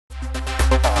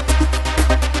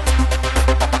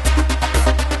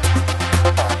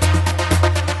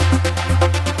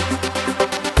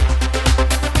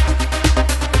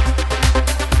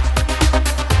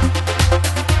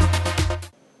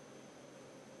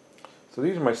So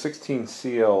these are my 16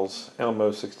 CLs,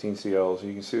 Elmo 16 CLs.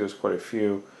 You can see there's quite a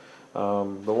few. The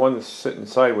one that's sitting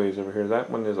sideways over here, that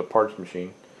one is a parts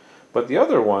machine. But the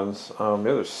other ones, the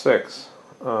other 6,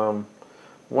 one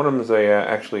of them is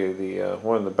actually the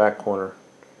one in the back corner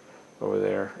over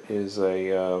there is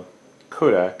a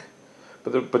Kodak,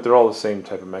 but they're all the same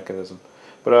type of mechanism.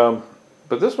 But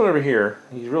this one over here,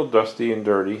 he's real dusty and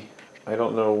dirty. I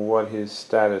don't know what his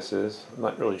status is. I'm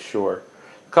not really sure.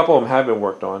 A couple of them have been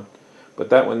worked on, but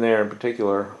that one there in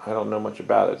particular, I don't know much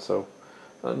about it. So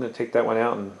I'm going to take that one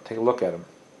out and take a look at him.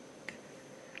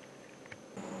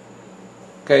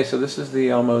 Okay, so this is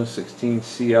the Elmo 16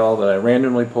 CL that I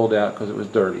randomly pulled out because it was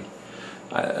dirty.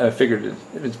 I figured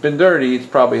if it's been dirty,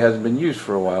 it probably hasn't been used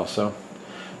for a while. So,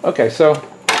 okay, so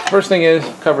first thing is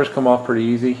covers come off pretty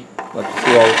easy. Let you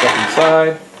see all the stuff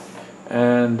inside,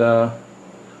 and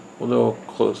we'll do a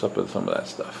close up of some of that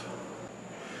stuff.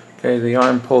 Okay, the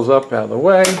arm pulls up out of the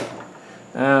way.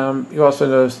 You also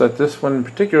notice that this one in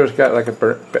particular has got like a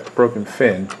broken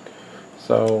fin.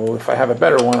 So if I have a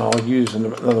better one, I'll use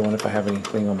another one if I have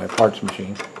anything on my parts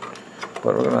machine.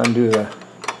 But we're going to undo the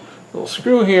little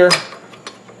screw here,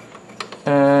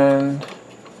 and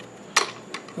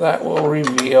that will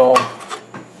reveal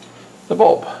the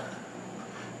bulb.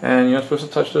 And you're not supposed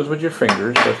to touch those with your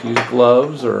fingers. You have to use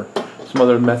gloves or some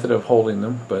other method of holding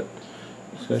them, but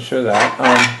I'm just going to show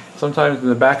that. Sometimes in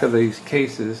the back of these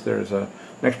cases there's an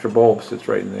extra bulb sits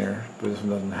right in there, but this one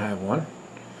doesn't have one.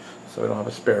 So I don't have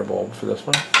a spare bulb for this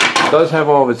one. It does have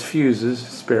all of its fuses,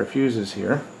 spare fuses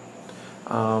here.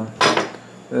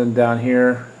 Then down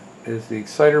here is the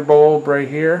exciter bulb right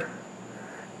here,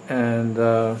 and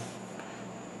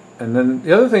then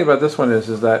the other thing about this one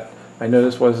is that I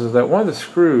noticed is that one of the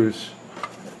screws,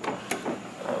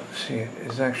 let's see,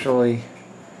 is actually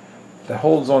that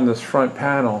holds on this front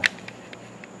panel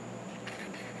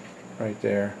right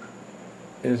there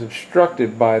is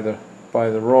obstructed by the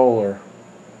roller.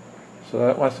 So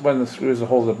that one of the screws that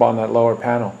holds it on that lower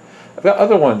panel. I've got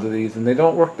other ones of these, and they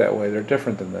don't work that way. They're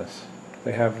different than this.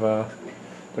 They have,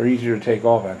 they're easier to take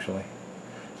off actually.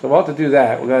 So we'll have to do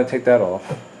that. We've got to take that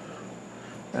off,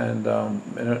 and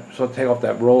so take off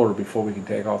that roller before we can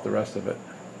take off the rest of it.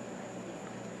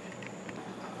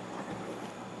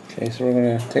 Okay, so we're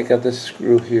going to take out this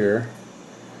screw here.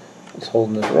 It's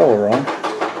holding this roller on.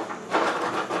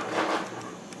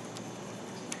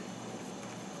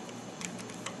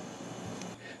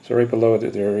 So right below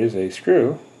it there is a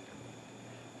screw.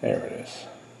 There it is.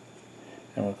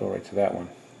 And we'll go right to that one.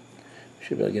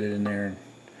 Should be able to get it in there and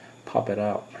pop it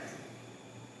out.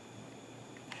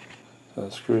 So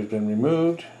the screw's been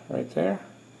removed right there.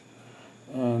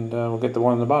 And we'll get the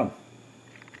one on the bottom.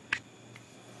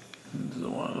 This is the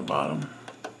one on the bottom.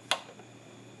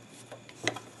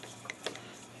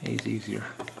 He's easier.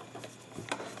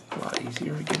 A lot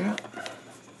easier to get out.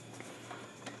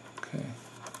 Okay.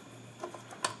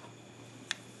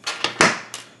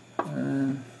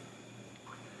 And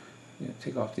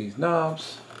take off these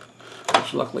knobs,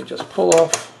 which luckily just pull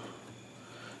off.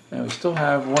 And we still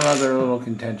have one other little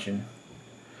contention,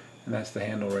 and that's the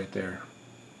handle right there.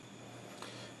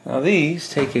 Now these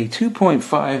take a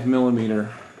 2.5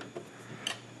 millimeter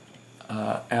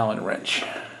Allen wrench,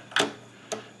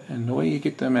 and the way you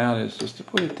get them out is just to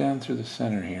put it down through the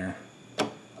center here, and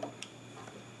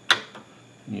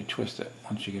you twist it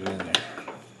once you get it in there.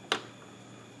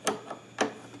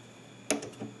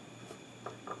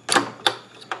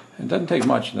 It doesn't take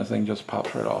much, and the thing just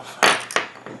pops right off.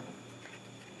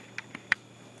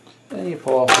 Then you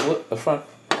pull off the front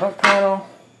panel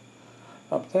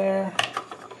up there,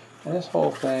 and this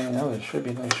whole thing. Now there should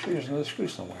be no screws. There's another screw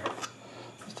somewhere.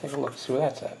 Let's take a look, see where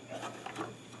that's at.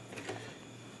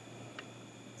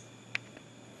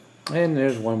 And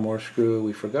there's one more screw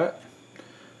we forgot.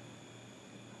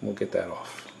 We'll get that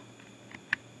off.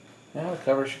 Now the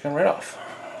cover should come right off.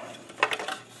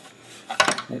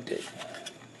 It did.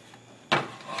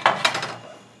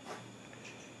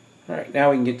 Alright, now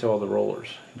we can get to all the rollers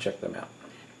and check them out.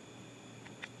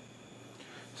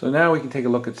 So now we can take a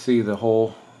look and see the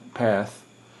whole path.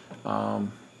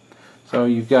 So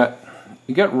you've got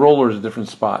rollers at different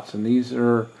spots, and these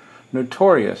are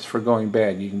notorious for going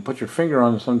bad. You can put your finger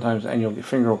on them sometimes, and your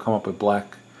finger will come up with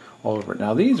black all over it.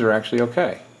 Now these are actually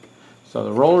okay. So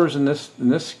the rollers in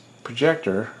this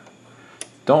projector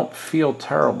don't feel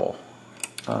terrible.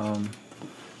 I'm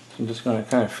just going to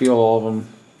kind of feel all of them.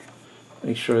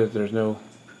 Make sure that there's no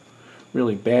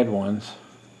really bad ones.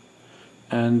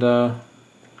 And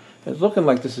it's looking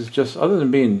like this is just, other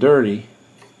than being dirty,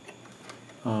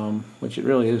 which it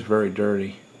really is very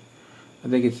dirty, I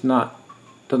think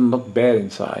doesn't look bad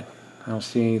inside. I don't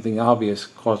see anything obvious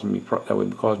causing me that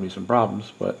would cause me some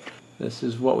problems, but this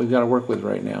is what we've got to work with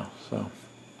right now. So I'm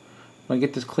going to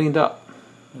get this cleaned up.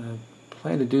 I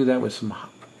plan to do that with some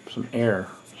air,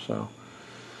 so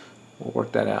we'll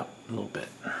work that out a little bit.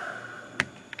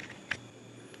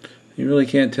 You really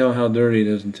can't tell how dirty it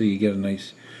is until you get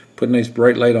put a nice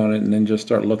bright light on it and then just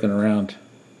start looking around.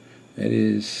 It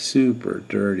is super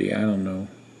dirty. I don't know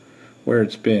where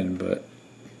it's been, but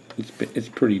it's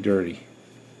pretty dirty.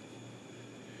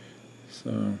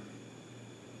 So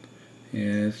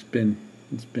yeah, it's been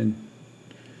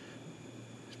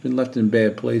left in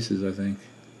bad places, I think.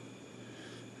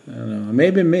 I don't know. It may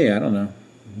have been me. I don't know.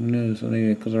 Who knows? I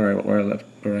mean, because where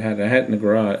I had it in the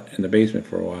garage, in the basement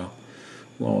for a while,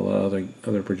 with all the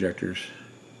other projectors.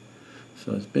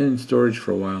 So it's been in storage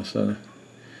for a while. So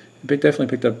it definitely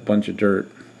picked up a bunch of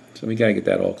dirt. So we gotta get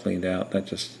that all cleaned out.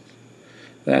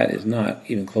 That is not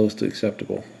even close to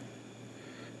acceptable.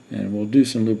 And we'll do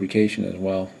some lubrication as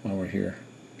well while we're here.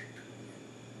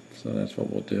 So that's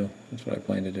what we'll do. That's what I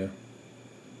plan to do.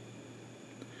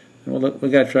 And we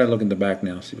got to try to look in the back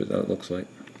now, see what that looks like.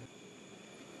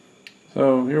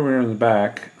 So here we are in the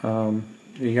back.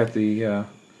 You got the.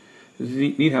 It's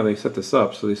neat how they set this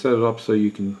up. So they set it up so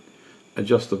you can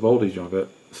adjust the voltage of it.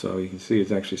 So you can see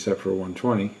it's actually set for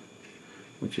 120,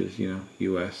 which is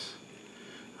US.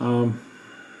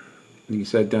 You can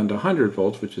set it down to 100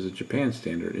 volts, which is a Japan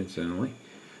standard, incidentally.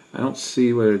 I don't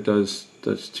see whether it does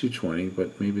 220,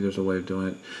 but maybe there's a way of doing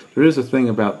it. There is a thing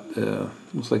about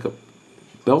looks like a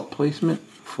belt placement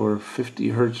for 50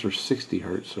 hertz or 60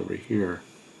 hertz over here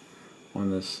on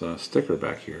this sticker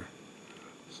back here.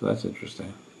 So that's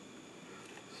interesting.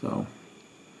 So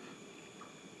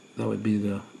that would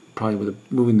be probably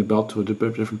with moving the belt to a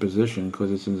different position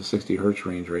because it's in the 60 hertz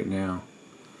range right now.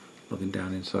 Looking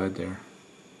down inside there.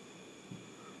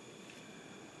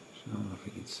 So I don't know if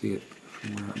you can see it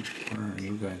from where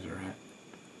you guys are at.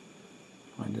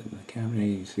 Find it in the camera.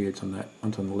 You can see it's on the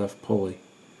left pulley.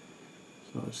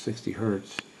 So it's 60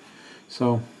 hertz.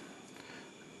 So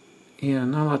yeah,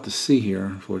 not a lot to see here,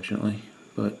 unfortunately.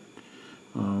 But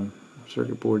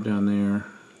circuit board down there.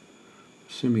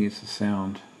 Assuming it's the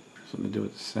sound, something to do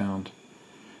with the sound.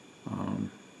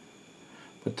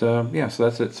 Yeah, so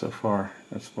that's it so far.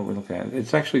 That's what we look at.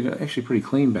 It's actually pretty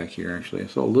clean back here. Actually, I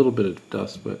saw a little bit of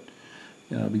dust, but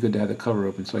it'd be good to have the cover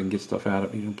open so I can get stuff out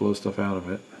of it. You can blow stuff out of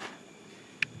it.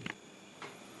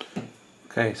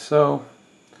 Okay, so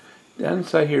down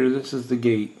inside here, this is the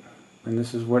gate, and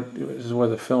this is where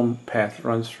the film path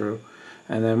runs through.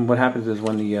 And then what happens is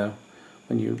when you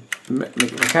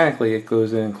mechanically it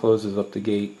goes in and closes up the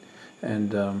gate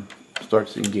and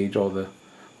starts to engage all the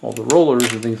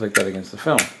rollers and things like that against the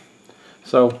film.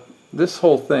 So this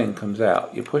whole thing comes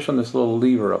out. You push on this little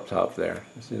lever up top there.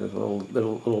 You see there's a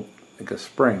little like a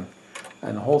spring,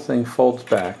 and the whole thing folds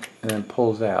back and then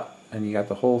pulls out, and you got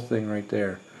the whole thing right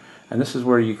there. And this is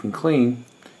where you can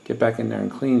get back in there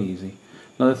and clean easy.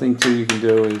 Another thing too you can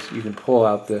do is you can pull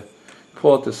out this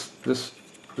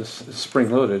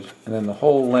spring loaded, and then the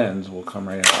whole lens will come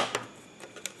right out.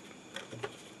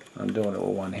 I'm doing it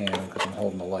with one hand because I'm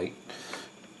holding the light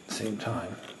at the same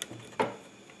time.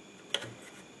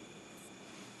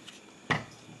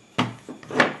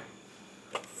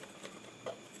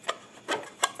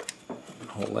 The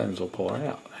whole lens will pull right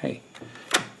out. Hey,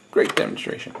 great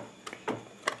demonstration.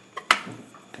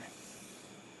 Okay.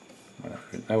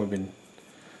 That would have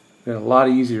been a lot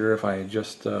easier if I had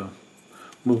just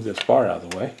moved this bar out of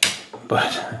the way,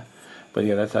 but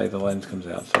yeah, that's how the lens comes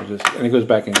out. So and it goes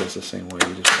back in just the same way.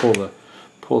 You just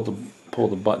pull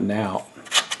the button out,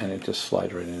 and it just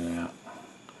slides right in and out.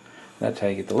 That's how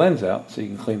you get the lens out, so you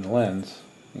can clean the lens.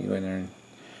 You go in there and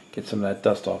get some of that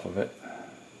dust off of it.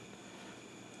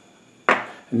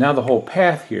 And now the whole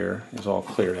path here is all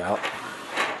cleared out,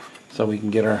 so we can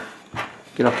get up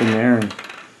in there, and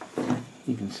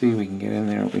you can see we can get in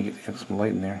there. We get some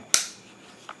light in there.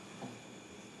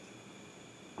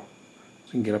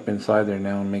 So you can get up inside there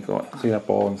now and clean up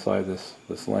all inside this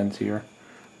lens here,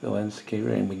 the lens cable,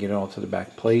 and we get it all to the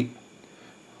back plate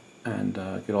and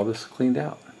get all this cleaned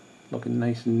out, looking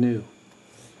nice and new.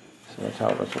 So that's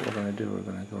what we're going to do. We're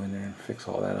going to go in there and fix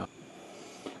all that up.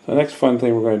 So the next fun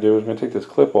thing we're going to do is we're going to take this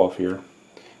clip off here,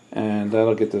 and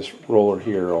that'll get this roller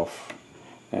here off,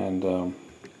 and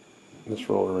this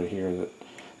roller right here,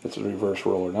 that's a reverse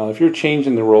roller. Now if you're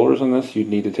changing the rollers on this, you'd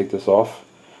need to take this off.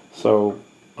 So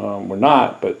we're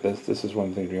not, but this is one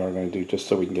of the things we are going to do just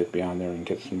so we can get beyond there and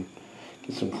get some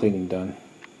cleaning done.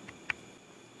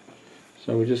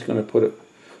 So we're just going to put it.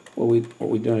 What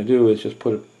we're going to do is just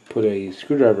put a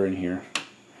screwdriver in here,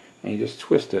 and you just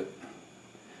twist it,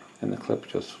 and the clip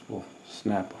just will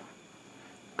snap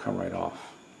come right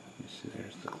off. You see,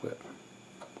 there's the clip.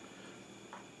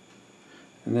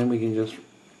 And then we can just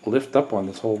lift up on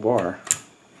this whole bar.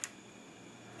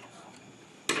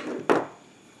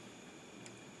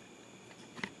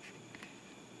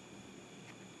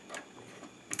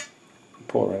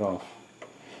 Pull it right off.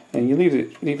 And you leave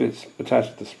it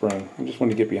attached to the spring. I just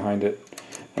want to get behind it.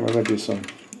 And we're going to do some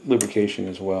lubrication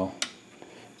as well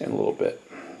in a little bit.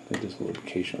 Just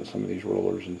lubrication on some of these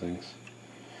rollers and things.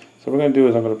 So what we're going to do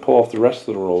is I'm going to pull off the rest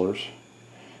of the rollers.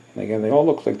 And again, they all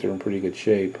look like they're in pretty good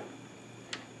shape.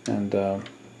 And we're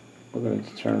going to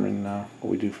determine what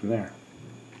we do from there.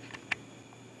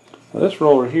 Now this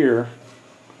roller here,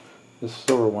 this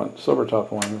silver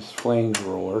top one, this flange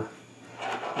roller,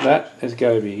 that has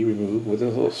got to be removed with a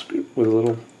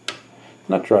little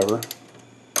nut driver.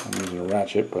 I'm using a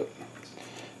ratchet, but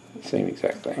same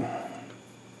exact thing.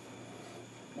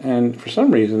 And for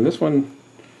some reason, this one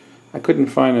I couldn't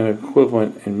find an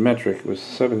equivalent in metric. It was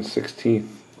 7/16,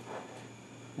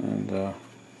 and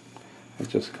it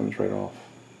just comes right off.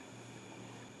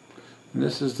 And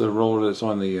this is the roller that's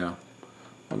on the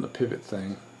pivot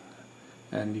thing,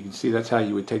 and you can see that's how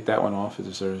you would take that one off.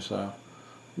 There's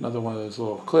another one of those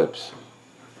little clips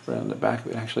around the back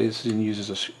of it. Actually, this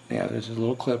uses there's a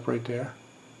little clip right there,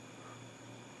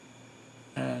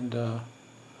 and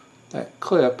that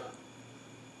clip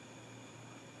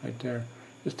right there,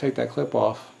 just take that clip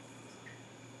off,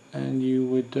 and you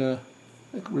would the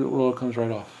roller comes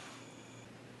right off.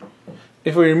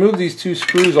 If we remove these two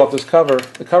screws off this cover,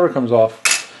 the cover comes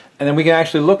off, and then we can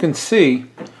actually look and see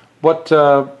what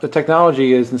the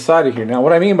technology is inside of here. Now,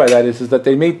 what I mean by that is that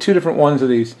they made two different ones of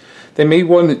these. They made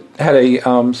one that had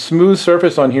a smooth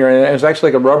surface on here, and it was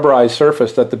actually like a rubberized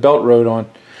surface that the belt rode on.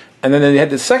 And then they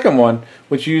had the second one,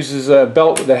 which uses a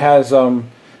belt that has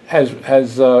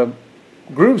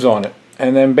grooves on it,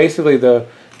 and then basically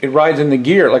it rides in the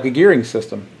gear like a gearing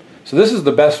system. So this is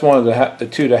the best one of the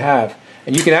two to have,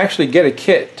 and you can actually get a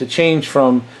kit to change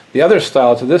from the other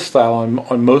style to this style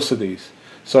on most of these.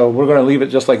 So we're going to leave it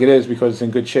just like it is because it's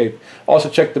in good shape. Also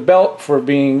check the belt for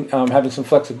being having some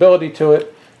flexibility to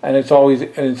it, and it's all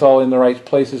in the right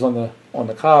places on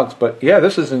the cogs. But yeah,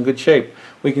 this is in good shape.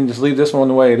 We can just leave this one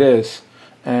the way it is,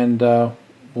 and we'll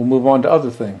move on to other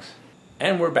things.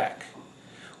 And we're back.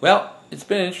 Well, it's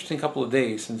been an interesting couple of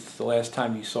days since the last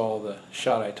time you saw the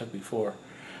shot I took before.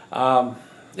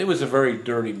 It was a very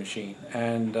dirty machine,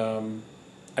 and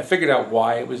I figured out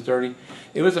why it was dirty.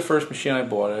 It was the first machine I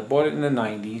bought. I bought it in the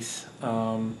 90s.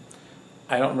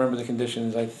 I don't remember the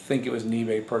conditions. I think it was an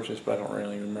eBay purchase, but I don't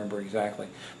really remember exactly.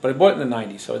 But I bought it in the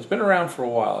 90s, so it's been around for a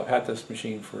while. I've had this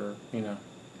machine for,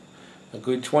 a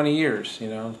good 20 years,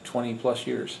 20 plus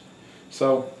years.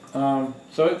 So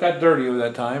it got dirty over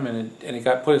that time, and it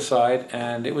got put aside,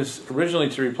 and it was originally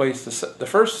to replace the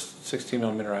first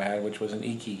 16mm I had, which was an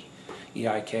EIK.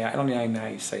 I don't know how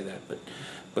you say that,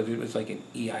 but it was like an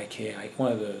EIK,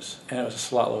 one of those, and it was a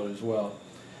slot load as well.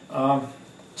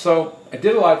 So I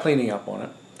did a lot of cleaning up on it,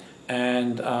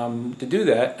 and to do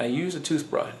that, I used a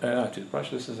toothbrush. Not a toothbrush.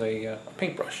 This is a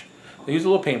paintbrush. I used a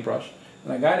little paintbrush,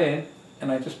 and I got in,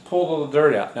 and I just pulled all the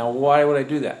dirt out. Now, why would I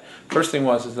do that? First thing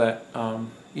is that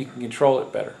you can control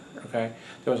it better. Okay,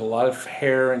 there was a lot of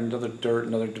hair and other dirt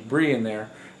and other debris in there,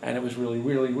 and it was really,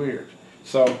 really weird.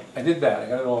 So I did that. I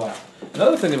got it all out.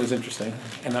 Another thing that was interesting,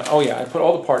 and I put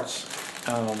all the parts.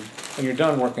 When you're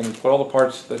done working, you put all the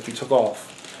parts that you took off,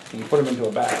 and you put them into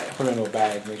a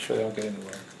bag. Make sure they don't get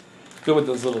anywhere. Good with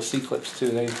those little C-clips too.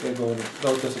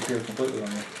 They'll disappear completely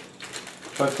on you.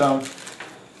 But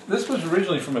this was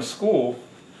originally from a school,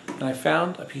 and I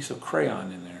found a piece of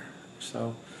crayon in there.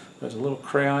 So there's a little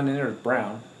crayon in there, it's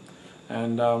brown,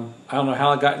 and I don't know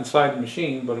how it got inside the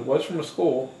machine, but it was from a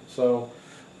school. So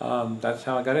that's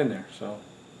how I got in there. So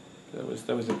that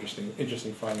was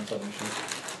interesting finding something.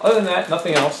 Other than that,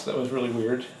 nothing else that was really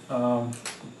weird,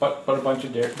 but a bunch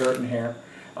of dirt and hair.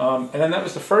 And then that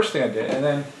was the first thing I did. And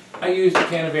then I used a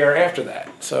can of air after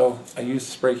that. So I used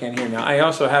the spray can here. Now I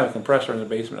also have a compressor in the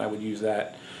basement. I would use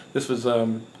that. This was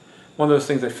one of those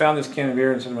things. I found this can of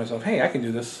air and said to myself, "Hey, I can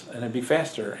do this, and it'd be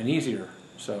faster and easier."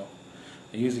 So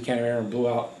I used the can of air and blew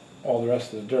out all the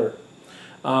rest of the dirt.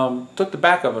 Took the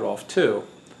back of it off too.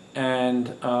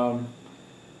 And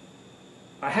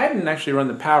I hadn't actually run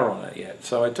the power on it yet,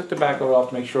 so I took the back of it off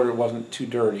to make sure it wasn't too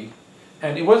dirty.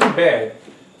 And it wasn't bad,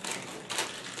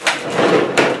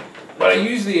 but I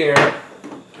used the air,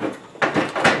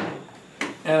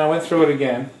 and I went through it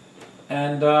again,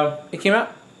 and it came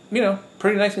out,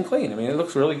 pretty nice and clean. I mean, it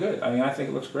looks really good. I mean, I think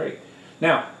it looks great.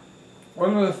 Now,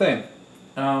 one other thing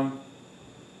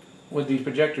with these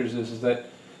projectors is that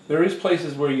there is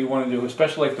places where you want to do,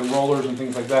 especially like the rollers and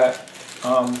things like that,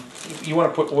 you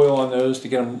want to put oil on those to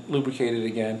get them lubricated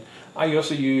again. I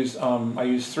also use I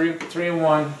use three in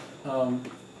one.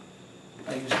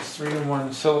 I use this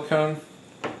 3-in-1 silicone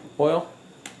oil.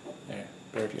 There,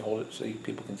 better if you hold it so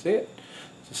people can see it.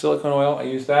 It's a silicone oil. I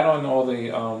use that on all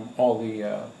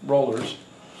the rollers,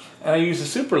 and I use the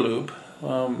Super Lube.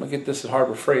 I get this at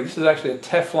Harbor Freight. This is actually a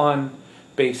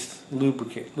Teflon-based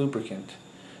lubricant,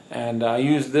 and I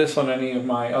use this on any of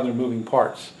my other moving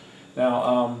parts.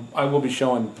 Now, I will be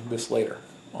showing this later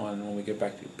on when we get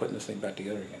back to putting this thing back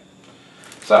together again.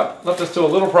 So, left us to a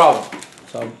little problem.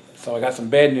 So I got some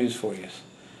bad news for you.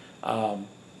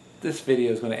 This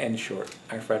video is going to end short.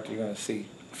 In fact, you're going to see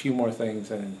a few more things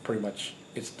and then pretty much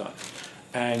it's done.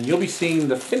 And you'll be seeing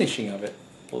the finishing of it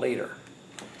later.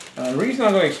 The reason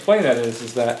I'm going to explain that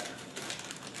is that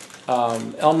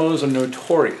Elmos are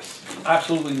notorious,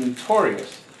 absolutely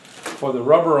notorious, for the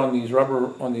rubber on these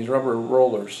rubber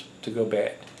rollers to go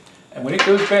bad. And when it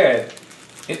goes bad,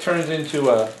 it turns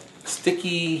into a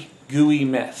sticky, gooey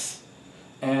mess.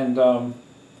 And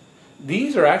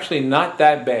these are actually not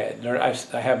that bad.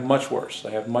 I have much worse. I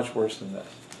have much worse than this.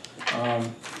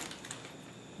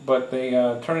 But they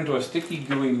turn into a sticky,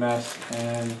 gooey mess,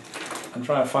 and I'm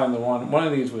trying to find the one. One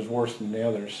of these was worse than the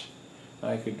others.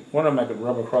 One of them I could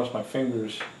rub across my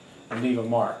fingers and leave a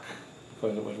mark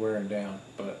because it was wearing down.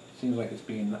 But it seems like it's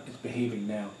behaving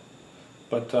now.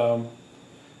 But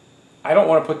I don't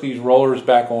want to put these rollers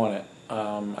back on it.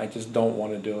 I just don't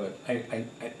want to do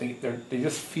it. They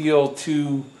just feel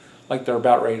too like they're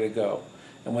about ready to go,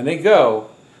 and when they go,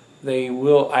 they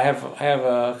will. I have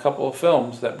a couple of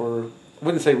films that were, I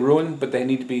wouldn't say ruined, but they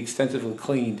need to be extensively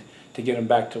cleaned to get them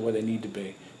back to where they need to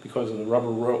be because of the rubber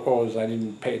rollers. I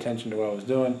didn't pay attention to what I was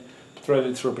doing.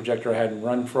 Threaded through a projector I hadn't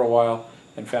run for a while,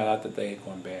 and found out that they had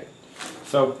gone bad.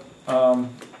 So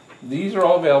these are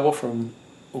all available from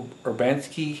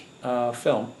Urbanski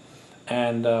Film,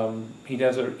 and he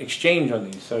does an exchange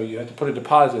on these. So you have to put a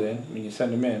deposit in when you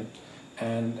send them in.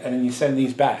 And then you send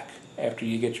these back after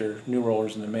you get your new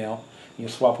rollers in the mail. You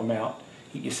swap them out.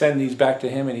 You send these back to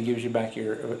him, and he gives you back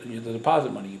the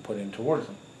deposit money you put in towards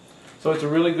them. So it's a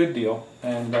really good deal,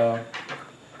 and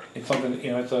it's something,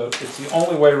 you know. It's the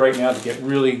only way right now to get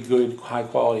really good, high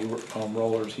quality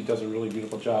rollers. He does a really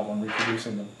beautiful job on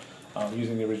reproducing them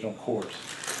using the original cores.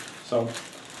 So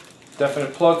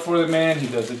definite plug for the man. He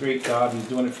does a great job. He's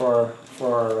doing it for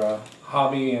our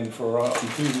hobby and for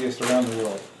enthusiasts around the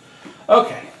world.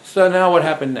 Okay, so now what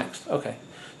happened next? Okay,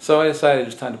 so I decided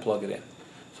it's time to plug it in.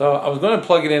 So I was going to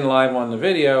plug it in live on the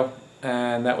video,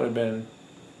 and that would have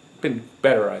been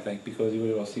better, I think, because you would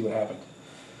be able to see what happened.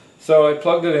 So I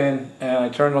plugged it in, and I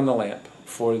turned on the lamp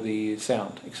for the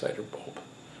sound exciter bulb.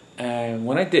 And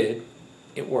when I did,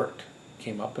 it worked. It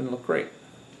came up and looked great.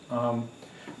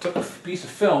 Took a piece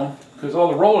of film, because all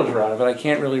the rollers are out of it. I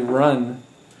can't really run,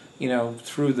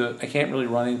 I can't really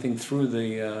run anything through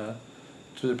the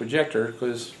projector,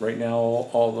 because right now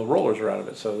all the rollers are out of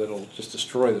it, so that'll just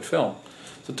destroy the film.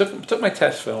 So took my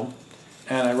test film,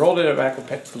 and I rolled it back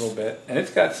a little bit, and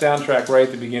it's got soundtrack right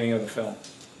at the beginning of the film.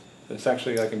 It's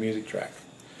actually like a music track.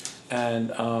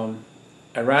 And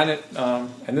I ran it,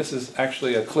 and this is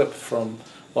actually a clip from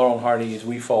Laurel and Hardy's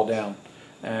We Fall Down.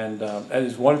 And that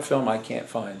is one film I can't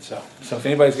find. So if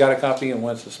anybody's got a copy and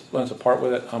wants to part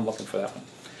with it, I'm looking for that one.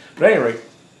 But at any rate,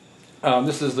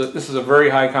 this is a very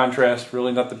high contrast,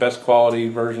 really not the best quality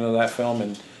version of that film,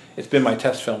 and it's been my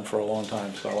test film for a long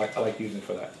time, so I like using it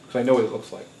for that, because I know what it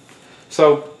looks like.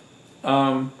 So,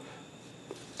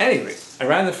 anyway, I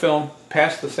ran the film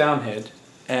past the sound head,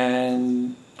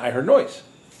 and I heard noise.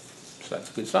 So that's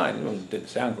a good sign. It didn't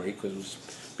sound great because it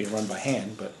was being run by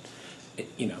hand, but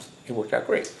it worked out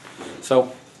great.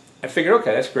 So I figured,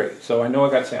 okay, that's great. So I know I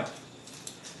got sound.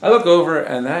 I look over,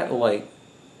 and that light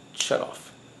shut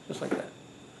off. Just like that.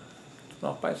 It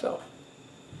went off by itself.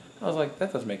 I was like,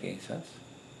 that doesn't make any sense.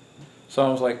 So I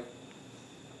was like,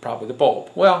 probably the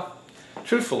bulb. Well,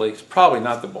 truthfully, it's probably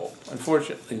not the bulb.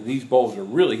 Unfortunately, these bulbs are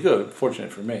really good,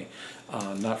 fortunate for me,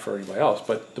 not for anybody else,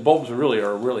 but the bulbs are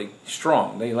really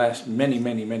strong. They last many,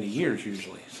 many, many years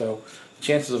usually. So the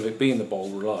chances of it being the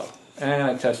bulb were low. And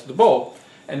I tested the bulb.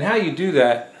 And how you do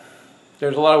that,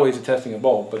 there's a lot of ways of testing a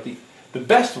bulb, but the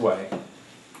best way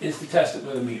is to test it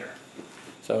with a meter.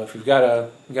 So if you've got a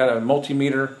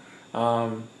multimeter,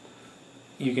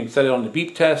 you can set it on the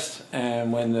beep test,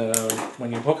 and when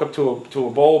you hook up to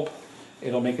a bulb,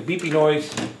 it'll make a beepy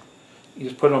noise. You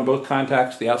just put it on both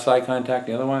contacts, the outside contact,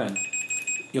 the other one, and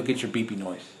you'll get your beepy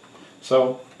noise.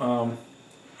 So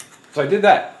I did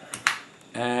that,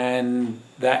 and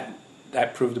that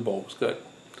proved the bulb was good.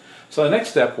 So the next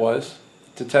step was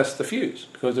to test the fuse,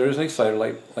 because there is an exciter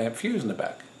lamp fuse in the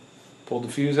back. Pulled the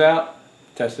fuse out,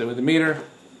 tested it with the meter,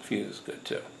 fuse is good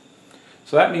too.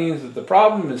 So that means that the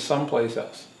problem is someplace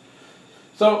else.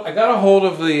 So I got a hold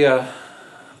of the,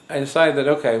 I decided that,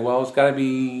 okay, well, there's got to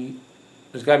be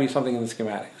something in the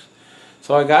schematics.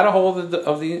 So I got a hold of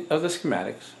the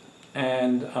schematics,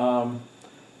 and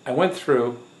I went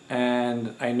through,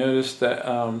 and I noticed that,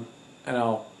 I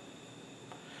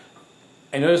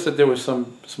noticed that there was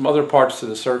some other parts to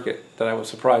the circuit that I was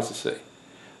surprised to see.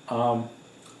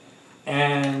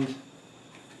 And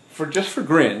just for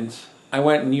grins, I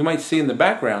went, and you might see in the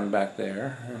background back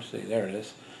there, let's see, there it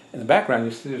is. In the background,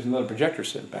 you see there's another projector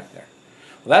sitting back there.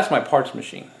 Well, that's my parts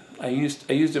machine. I used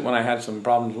it when I had some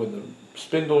problems with the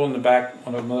spindle in the back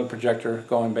on another projector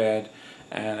going bad,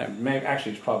 and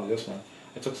actually it's probably this one.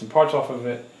 I took some parts off of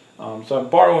it, so I'm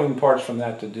borrowing parts from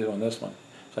that to do on this one.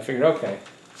 So I figured, okay,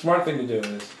 smart thing to do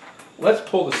is let's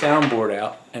pull the soundboard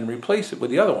out and replace it with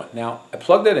the other one. Now I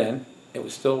plugged it in. It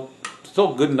was still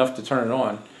good enough to turn it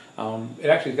on. It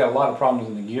actually's got a lot of problems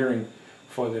in the gearing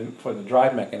for the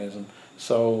drive mechanism,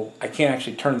 so I can't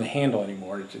actually turn the handle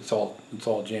anymore. It's all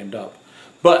jammed up.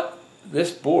 But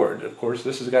this board, of course,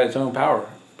 this has got its own power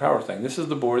thing. This is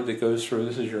the board that goes through.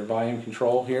 This is your volume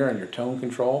control here and your tone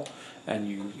control, and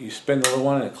you spin the little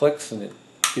one and it clicks and it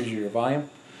gives you your volume.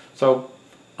 So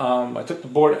I took the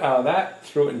board out of that,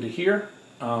 threw it into here,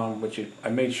 I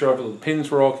made sure the pins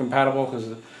were all compatible because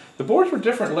the boards were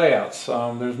different layouts.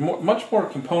 There's much more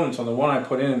components on the one I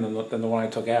put in than the one I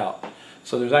took out.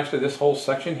 So there's actually this whole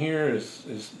section here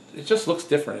it just looks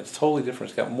different. It's totally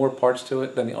different. It's got more parts to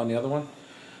it than on the other one.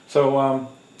 So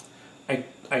I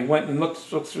went and looked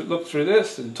through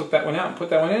this and took that one out and put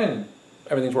that one in, and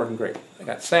everything's working great. I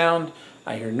got sound.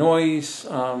 I hear noise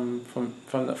from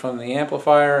the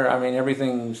amplifier. I mean,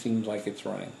 everything seems like it's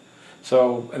running.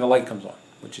 So, and the light comes on,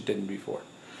 which it didn't before.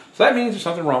 So that means there's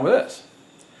something wrong with this.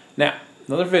 Now,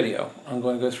 another video, I'm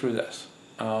going to go through this.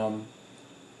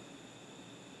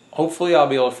 Hopefully I'll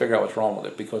be able to figure out what's wrong with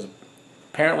it, because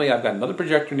apparently I've got another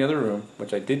projector in the other room,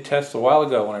 which I did test a while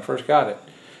ago when I first got it,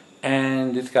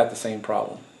 and it's got the same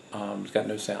problem. It's got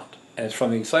no sound, and it's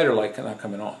from the exciter light not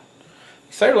coming on. The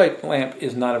exciter light lamp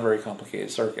is not a very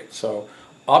complicated circuit, so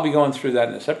I'll be going through that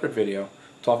in a separate video,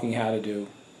 talking how to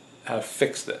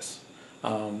fix this.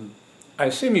 I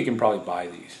assume you can probably buy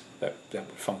these that would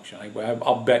function.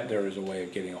 I'll bet there is a way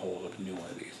of getting a hold of a new one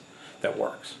of these that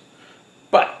works.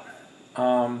 But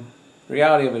the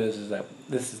reality of it is that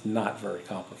this is not very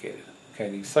complicated. Okay,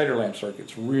 the exciter lamp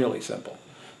circuit's really simple.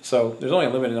 So there's only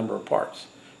a limited number of parts.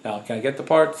 Now, can I get the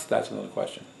parts? That's another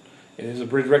question. It is a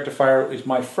bridge rectifier.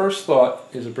 My first thought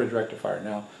is a bridge rectifier.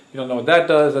 Now, you don't know what that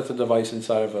does. That's a device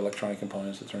inside of electronic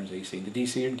components that turns AC into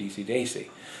DC or DC to AC.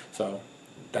 So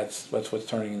that's what's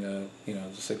turning the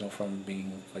signal from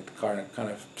being like the car kind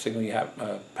of signal you have,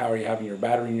 power you have in your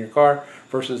battery in your car,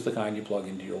 versus the kind you plug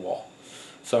into your wall.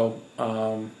 So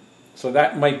so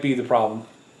that might be the problem.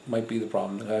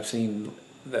 I've seen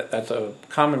that's a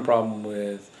common problem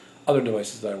with other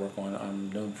devices that I work on. I'm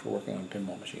known for working on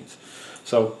pinball machines.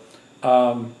 So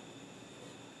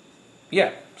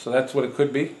yeah, so that's what it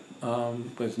could be.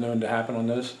 It's known to happen on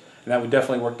those, and that would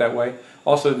definitely work that way.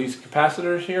 Also, these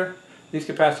capacitors here, these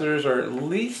capacitors are at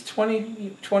least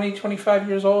 25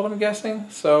 years old, I'm guessing.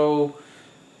 So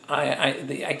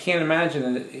I can't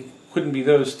imagine that it couldn't be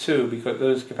those two, because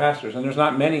those capacitors, and there's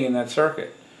not many in that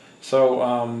circuit.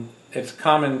 So it's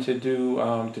common to do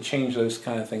to change those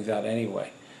kind of things out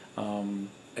anyway.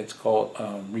 It's called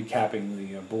recapping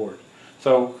the board.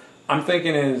 So I'm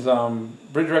thinking is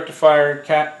bridge rectifier,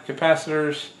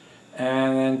 capacitors,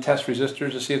 and then test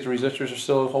resistors to see if the resistors are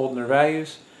still holding their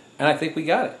values. And I think we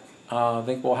got it. I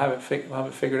think we'll have it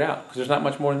figured out, because there's not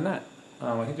much more than that.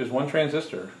 I think there's one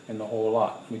transistor in the whole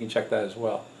lot. We can check that as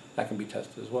well. That can be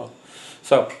tested as well.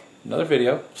 So another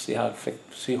video, see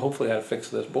hopefully how to fix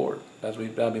this board.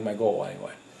 That'll be my goal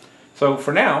anyway. So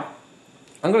for now,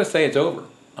 I'm going to say it's over.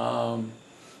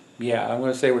 Yeah, I'm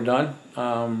going to say we're done,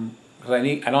 because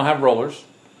I don't have rollers.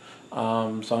 So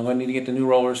I'm going to need to get the new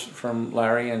rollers from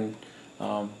Larry, and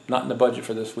not in the budget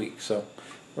for this week. So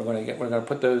we're going to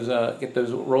put those get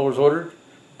those rollers ordered,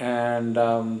 and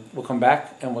we'll come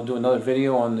back and we'll do another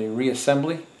video on the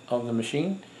reassembly of the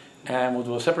machine, and we'll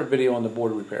do a separate video on the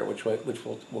board repair, which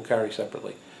we'll carry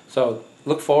separately. So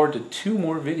look forward to 2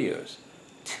 more videos.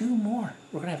 2 more.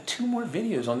 We're going to have 2 more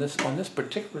videos on this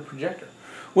particular projector,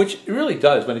 which it really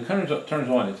does. When it turns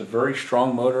on, it's a very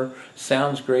strong motor.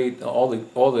 Sounds great. All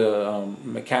the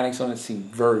mechanics on it seem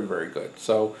very, very good.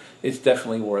 So it's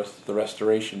definitely worth the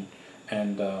restoration,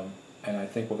 and I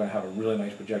think we're going to have a really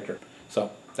nice projector.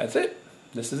 So that's it.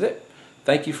 This is it.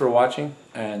 Thank you for watching,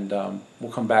 and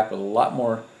we'll come back with a lot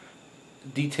more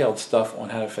detailed stuff on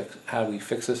how we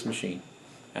fix this machine,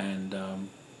 and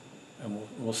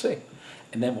we'll see.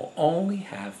 And then we'll only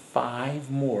have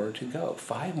 5 more to go.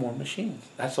 5 more machines.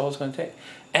 That's all it's going to take.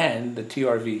 And the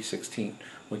TRV-16,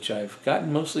 which I've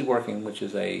gotten mostly working, which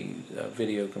is a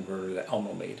video converter that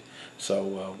Elmo made. So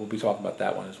we'll be talking about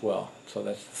that one as well. So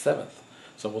that's the 7th.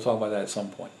 So we'll talk about that at some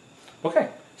point.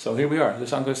 Okay, so here we are.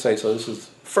 This I'm going to say. So this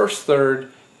is first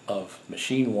third of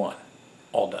machine 1.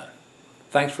 All done.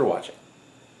 Thanks for watching.